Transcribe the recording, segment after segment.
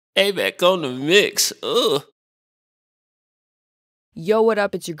AMAC on the mix. Ugh. Yo, what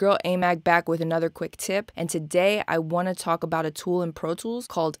up? It's your girl AMAC back with another quick tip. And today I want to talk about a tool in Pro Tools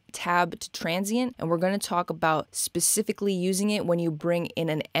called Tab to Transient. And we're going to talk about specifically using it when you bring in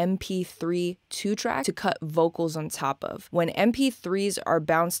an MP3 2-track to cut vocals on top of. When MP3s are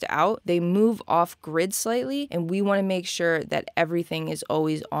bounced out, they move off grid slightly, and we want to make sure that everything is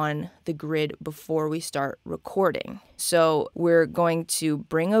always on the grid before we start recording. So we're going to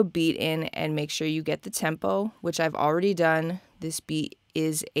bring a beat in and make sure you get the tempo, which I've already done. This beat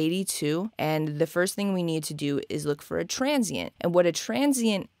is 82, and the first thing we need to do is look for a transient. And what a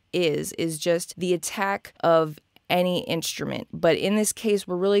transient is just the attack of any instrument. But in this case,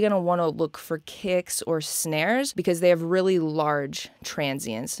 we're really going to want to look for kicks or snares because they have really large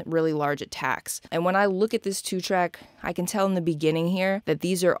transients, really large attacks. And when I look at this 2-track, I can tell in the beginning here that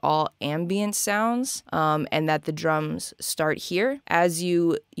these are all ambient sounds, and that the drums start here. As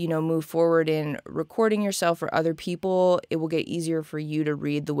you move forward in recording yourself for other people, it will get easier for you to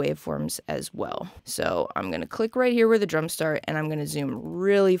read the waveforms as well. So I'm going to click right here where the drums start, and I'm going to zoom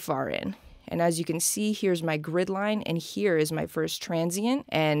really far in. And as you can see, here's my grid line, and here is my first transient,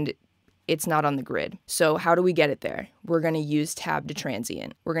 and it's not on the grid. So how do we get it there? We're going to use Tab to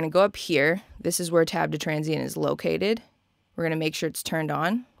Transient. We're going to go up here. This is where Tab to Transient is located. We're going to make sure it's turned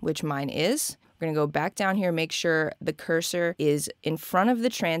on, which mine is. We're going to go back down here, make sure the cursor is in front of the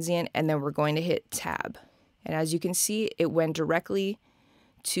transient, and then we're going to hit Tab. And as you can see, it went directly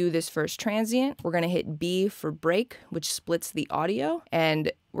to this first transient. We're going to hit B for break, which splits the audio,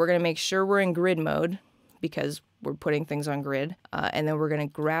 and we're going to make sure we're in grid mode because we're putting things on grid, and then we're going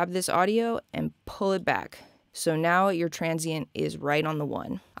to grab this audio and pull it back. So now your transient is right on the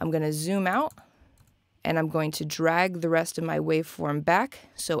 1. I'm going to zoom out, and I'm going to drag the rest of my waveform back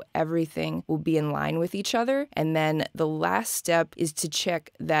so everything will be in line with each other. And then the last step is to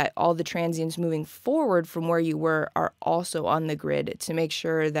check that all the transients moving forward from where you were are also on the grid to make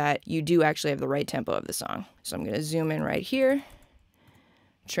sure that you do actually have the right tempo of the song. So I'm going to zoom in right here,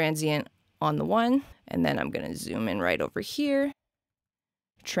 transient on the 1, and then I'm going to zoom in right over here,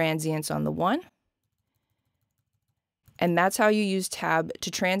 transients on the 1. And that's how you use Tab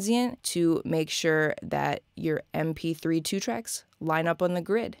to Transient to make sure that your MP3 2-tracks line up on the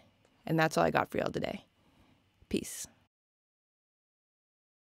grid. And that's all I got for y'all today. Peace.